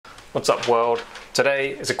What's up world?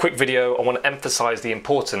 Today is a quick video. I want to emphasize the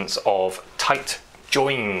importance of tight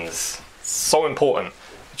joins. So important.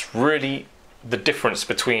 It's really the difference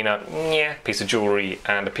between a piece of jewellery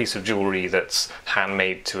and a piece of jewellery that's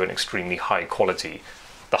handmade to an extremely high quality.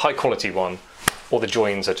 The high quality one, all the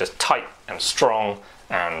joins are just tight and strong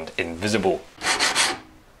and invisible.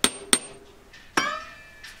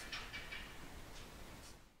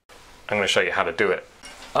 I'm going to show you how to do it.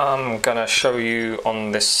 I'm going to show you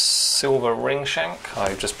on this silver ring shank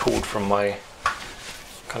I've just pulled from my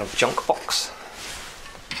kind of junk box.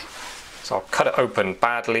 So I'll cut it open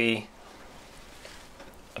badly.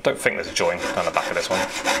 I don't think there's a join down the back of this one.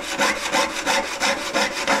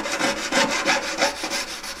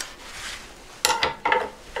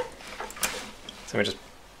 So we just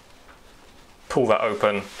pull that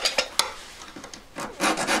open.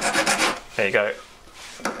 There you go.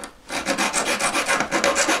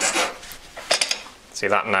 See,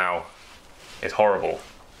 that now is horrible.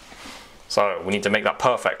 So we need to make that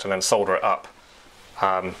perfect and then solder it up.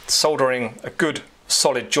 Soldering a good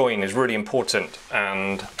solid join is really important,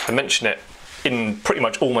 and I mention it in pretty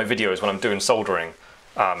much all my videos when I'm doing soldering.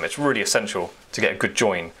 It's really essential to get a good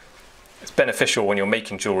join. It's beneficial when you're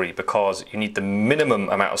making jewellery because you need the minimum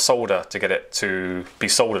amount of solder to get it to be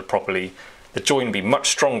soldered properly. The join will be much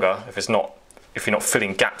stronger if you're not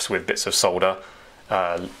filling gaps with bits of solder.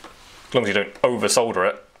 As long as you don't over solder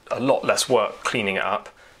it, a lot less work cleaning it up.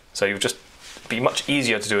 So you'll just be much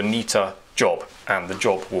easier to do a neater job, and the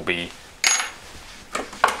job will be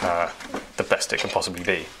the best it can possibly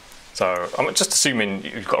be. So I'm just assuming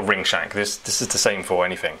you've got a ring shank. This is the same for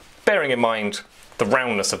anything. Bearing in mind the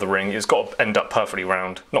roundness of the ring, it's got to end up perfectly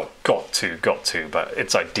round. Not got to, but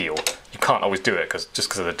it's ideal. You can't always do it just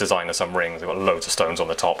because of the design of some rings. They've got loads of stones on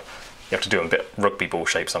the top. You have to do them a bit rugby ball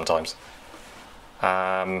shape sometimes.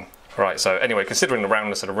 Right, so anyway, considering the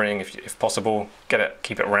roundness of the ring, if possible,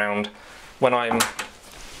 keep it round. When I'm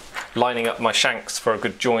lining up my shanks for a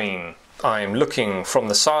good join, I'm looking from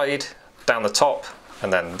the side, down the top,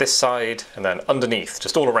 and then this side, and then underneath,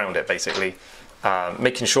 just all around it basically.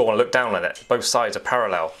 Making sure when I look down at it, both sides are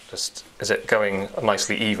parallel, just is it going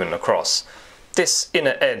nicely even across. This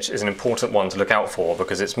inner edge is an important one to look out for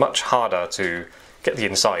because it's much harder to get the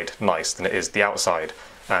inside nice than it is the outside.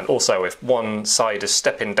 And also, if one side is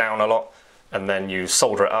stepping down a lot and then you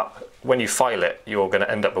solder it up, when you file it, you're going to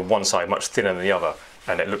end up with one side much thinner than the other,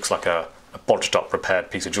 and it looks like a bodged up, repaired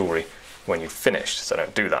piece of jewellery when you've finished. So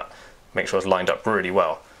don't do that. Make sure it's lined up really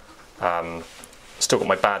well. Still got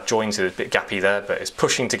my bad join, so it's a bit gappy there, but it's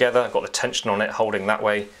pushing together. I've got the tension on it, holding that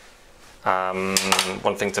way.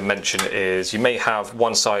 One thing to mention is you may have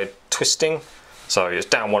one side twisting, so it's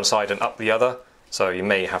down one side and up the other. So you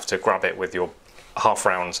may have to grab it with your half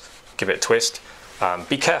rounds, give it a twist.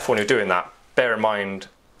 Be careful when you're doing that. Bear in mind,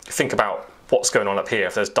 think about what's going on up here.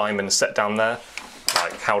 If there's diamonds set down there,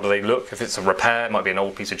 like how do they look? If it's a repair, it might be an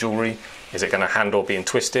old piece of jewellery. Is it going to handle being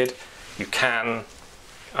twisted? You can,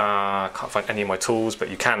 can't find any of my tools, but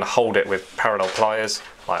you can hold it with parallel pliers,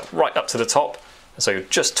 like right up to the top. And so you're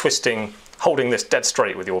just twisting, holding this dead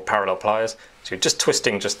straight with your parallel pliers. So you're just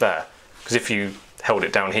twisting just there. Because if you held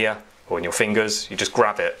it down here, or in your fingers, you just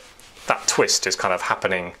grab it, that twist is kind of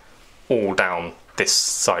happening all down this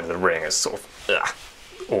side of the ring. It's sort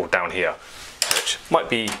of all down here, which might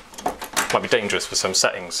be dangerous for some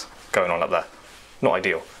settings going on up there. Not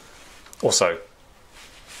ideal. Also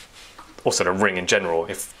the ring in general,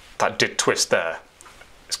 if that did twist there,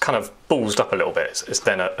 it's kind of ballsed up a little bit. It's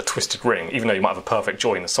then a twisted ring. Even though you might have a perfect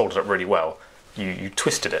join and soldered it really well, you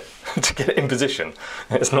twisted it to get it in position.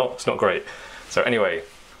 It's not great. So anyway,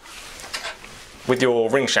 with your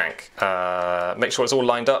ring shank, make sure it's all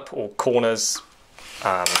lined up, all corners,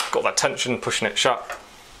 got that tension, pushing it shut.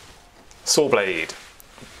 Saw blade,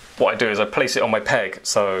 what I do is I place it on my peg,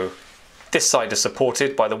 so this side is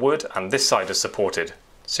supported by the wood and this side is supported.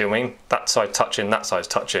 See what I mean? That side touching, that side's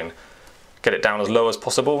touching. Get it down as low as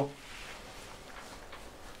possible.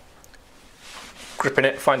 Gripping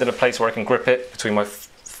it, finding a place where I can grip it between my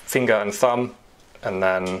finger and thumb, and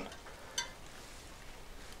then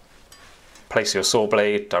place your saw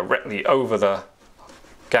blade directly over the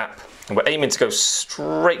gap, and we're aiming to go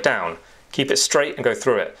straight down. Keep it straight and go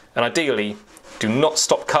through it, and ideally do not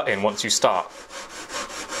stop cutting once you start.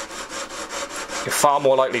 You're far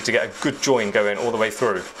more likely to get a good join going all the way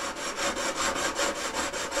through.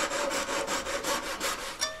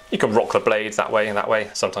 You can rock the blades that way and that way,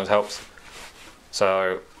 sometimes helps.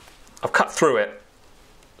 So I've cut through it,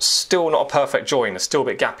 still not a perfect join, it's still a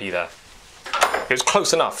bit gappy there. It was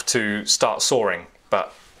close enough to start sawing,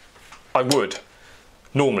 but I would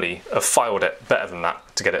normally have filed it better than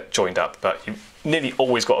that to get it joined up, but you nearly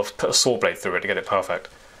always got to put a saw blade through it to get it perfect.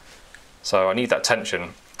 So I need that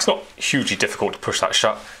tension. It's not hugely difficult to push that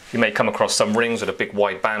shut. You may come across some rings with a big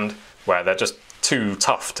wide band where they're just too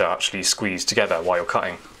tough to actually squeeze together while you're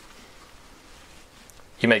cutting.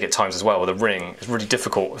 You may get times as well where the ring is really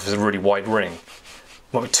difficult if it's a really wide ring.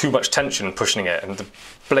 Might be too much tension pushing it and the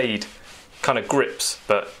blade kind of grips,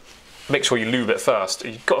 but make sure you lube it first.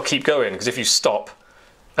 You've got to keep going, because if you stop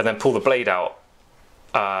and then pull the blade out,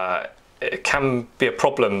 it can be a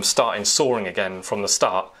problem starting sawing again from the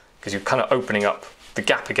start, because you're kind of opening up the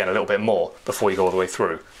gap again a little bit more before you go all the way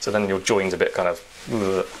through. So then your join's a bit kind of...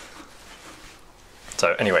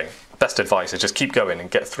 So anyway, best advice is just keep going and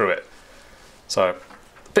get through it. So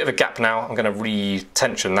a bit of a gap now. I'm going to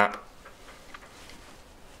re-tension that.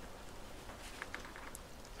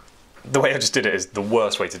 The way I just did it is the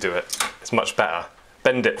worst way to do it. It's much better.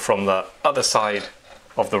 Bend it from the other side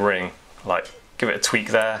of the ring, like give it a tweak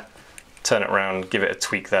there, turn it around, give it a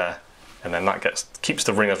tweak there, and then that keeps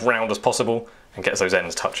the ring as round as possible and gets those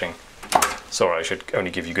ends touching. Sorry, I should only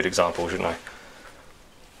give you good examples, shouldn't I?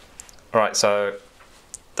 Alright, so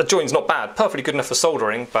the joint's not bad, perfectly good enough for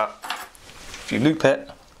soldering, but if you loop it,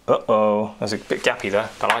 uh-oh, there's a bit gappy there,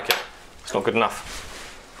 don't like it. It's not good enough.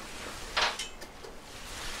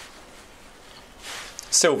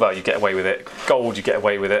 Silver, you get away with it. Gold, you get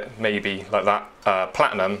away with it, maybe, like that.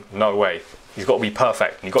 Platinum, no way. You've got to be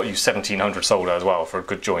perfect. And you've got to use 1700 solder as well for a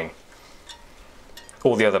good join.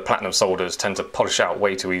 All the other platinum solders tend to polish out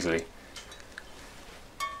way too easily.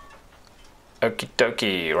 Okie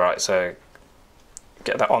dokie, right, so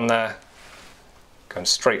get that on there. Going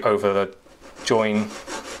straight over the join.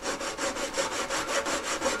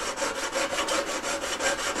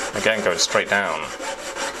 Again, going straight down.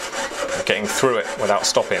 Getting through it without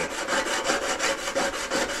stopping.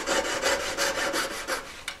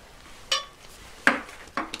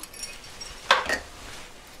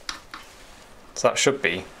 So that should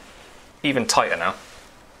be even tighter now.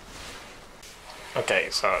 Okay,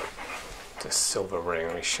 so this silver ring,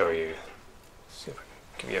 let me show you. See if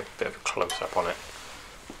I can give you a bit of a close-up on it.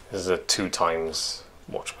 This is a 2x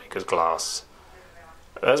watchmaker's glass.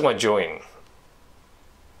 There's my join.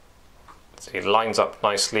 So it lines up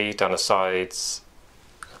nicely down the sides.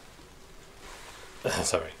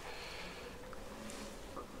 Sorry.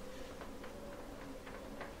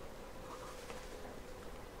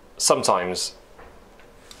 Sometimes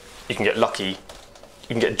you can get lucky. You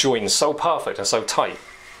can get joins so perfect and so tight.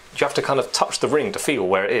 You have to kind of touch the ring to feel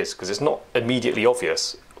where it is, because it's not immediately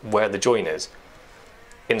obvious where the join is.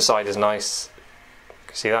 Inside is nice. Can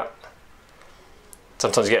you see that?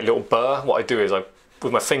 Sometimes you get a little burr. What I do is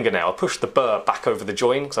with my fingernail, I push the burr back over the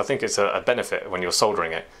join, because I think it's a benefit when you're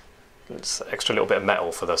soldering it. It's an extra little bit of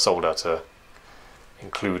metal for the solder to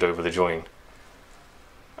include over the join.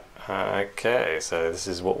 Okay, so this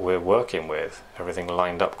is what we're working with. Everything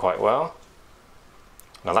lined up quite well.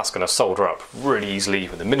 Now that's going to solder up really easily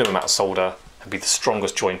with the minimum amount of solder and be the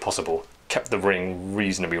strongest join possible. Kept the ring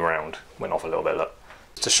reasonably round. Went off a little bit, look.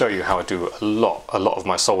 To show you how I do a lot of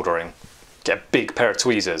my soldering, get a big pair of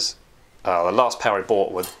tweezers. The last pair I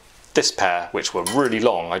bought was this pair, which were really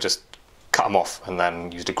long. I just cut them off and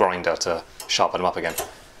then used a grinder to sharpen them up again.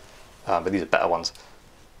 But these are better ones.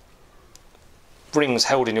 Rings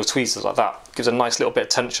held in your tweezers like that gives a nice little bit of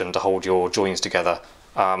tension to hold your joins together.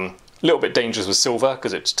 A little bit dangerous with silver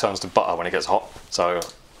because it turns to butter when it gets hot. So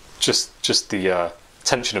just the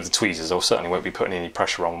tension of the tweezers, I certainly won't be putting any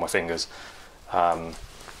pressure on my fingers.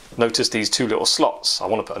 Notice these two little slots. I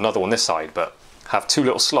want to put another one this side, but have two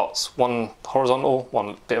little slots, one horizontal,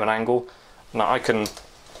 one bit of an angle. Now I can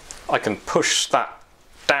push that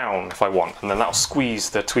down if I want, and then that'll squeeze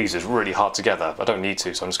the tweezers really hard together. I don't need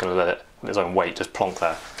to, so I'm just going to let it, its own weight, just plonk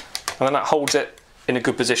there. And then that holds it in a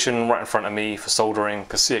good position right in front of me for soldering.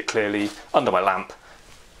 Can see it clearly under my lamp.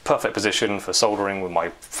 Perfect position for soldering with my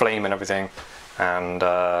flame and everything, and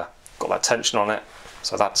got that tension on it.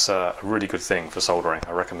 So that's a really good thing for soldering.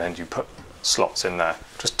 I recommend you put slots in there.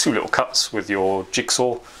 Just two little cuts with your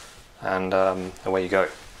jigsaw, and away you go.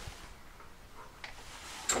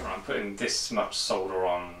 I'm putting this much solder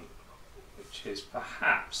on, which is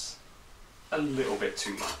perhaps a little bit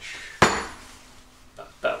too much.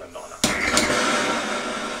 That's better than not enough.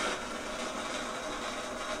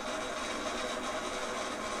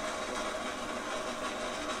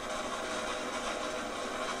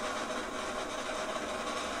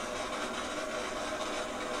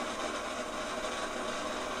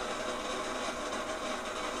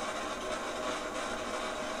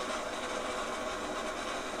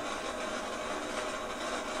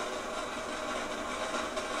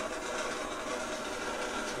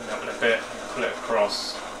 bit, pull it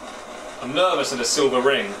across. I'm nervous of the silver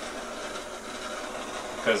ring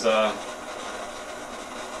because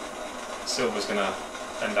silver's going to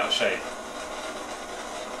bend out of shape.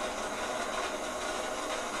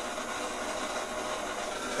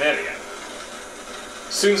 There we go.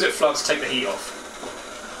 As soon as it floods, take the heat off.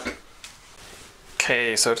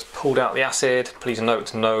 Okay, so it's pulled out the acid. Please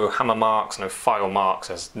note no hammer marks, no file marks,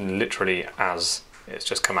 as literally as it's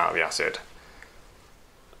just come out of the acid.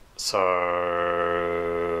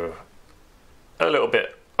 So a little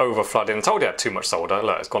bit over flooded. I told you I had too much solder.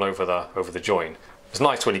 Look, it's gone over the join. It's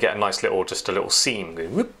nice when you get a nice little, just a little seam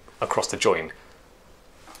going whoop across the join.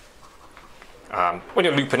 When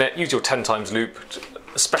you're looping it, use your 10 times loop.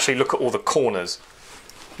 Especially look at all the corners.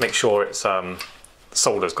 Make sure it's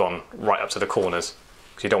solder's gone right up to the corners,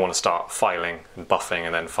 because you don't want to start filing and buffing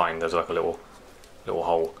and then find there's like a little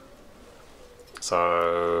hole.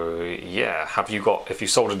 So yeah, if you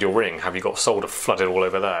soldered your ring, have you got solder flooded all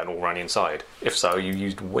over there and all around the inside? If so, you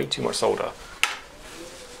used way too much solder.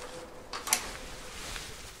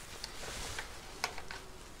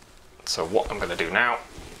 So what I'm going to do now,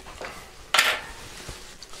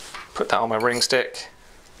 put that on my ring stick.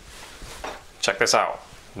 Check this out,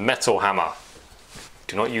 metal hammer.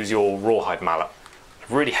 Do not use your rawhide mallet.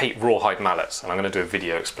 I really hate rawhide mallets, and I'm going to do a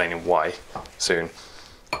video explaining why soon.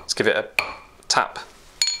 Let's give it a tap.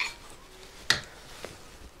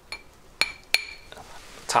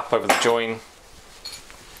 Tap over the join.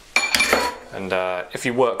 And if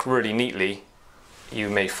you work really neatly, you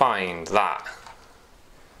may find that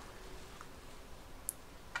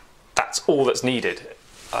that's all that's needed.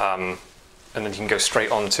 And then you can go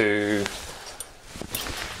straight on to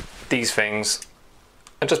these things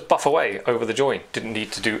and just buff away over the join. Didn't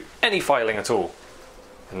need to do any filing at all.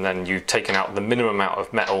 And then you've taken out the minimum amount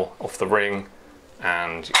of metal off the ring,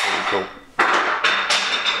 and you'll...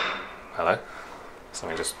 Hello?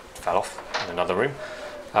 Something just fell off in another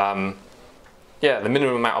room. Yeah, the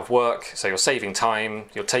minimum amount of work, so you're saving time,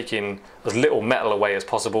 you're taking as little metal away as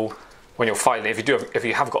possible. When you're filing, if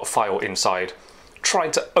you have got a file inside, try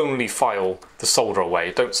to only file the solder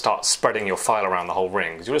away. Don't start spreading your file around the whole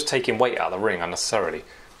ring, because you're just taking weight out of the ring unnecessarily.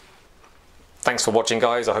 Thanks for watching,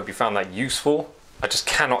 guys. I hope you found that useful. I just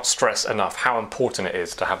cannot stress enough how important it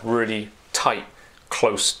is to have really tight,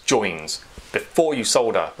 close joins. Before you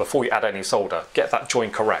solder, before you add any solder, get that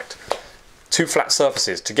join correct. Two flat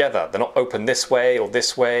surfaces together, they're not open this way,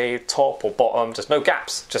 top or bottom, just no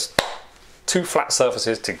gaps, just two flat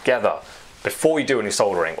surfaces together before you do any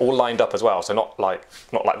soldering, all lined up as well, so not like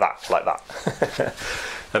that, like that.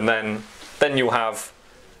 And then you'll have,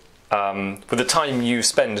 with the time you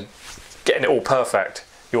spend getting it all perfect,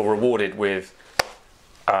 you're rewarded with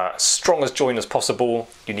strongest join as possible.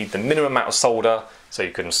 You need the minimum amount of solder, so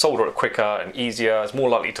you can solder it quicker and easier. It's more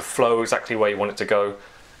likely to flow exactly where you want it to go,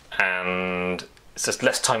 and it's just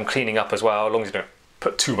less time cleaning up as well, as long as you don't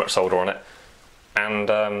put too much solder on it. And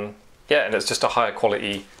yeah, and it's just a higher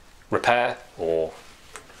quality repair or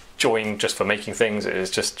join just for making things. It is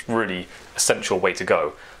just really essential way to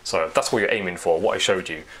go. So that's what you're aiming for, what I showed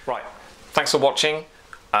you. Right, thanks for watching.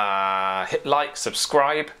 Hit like,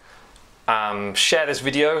 subscribe, share this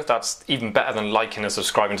video. That's even better than liking and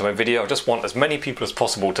subscribing to my video. I just want as many people as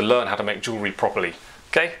possible to learn how to make jewellery properly.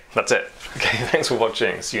 Okay, that's it. Okay, thanks for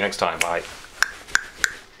watching. See you next time. Bye.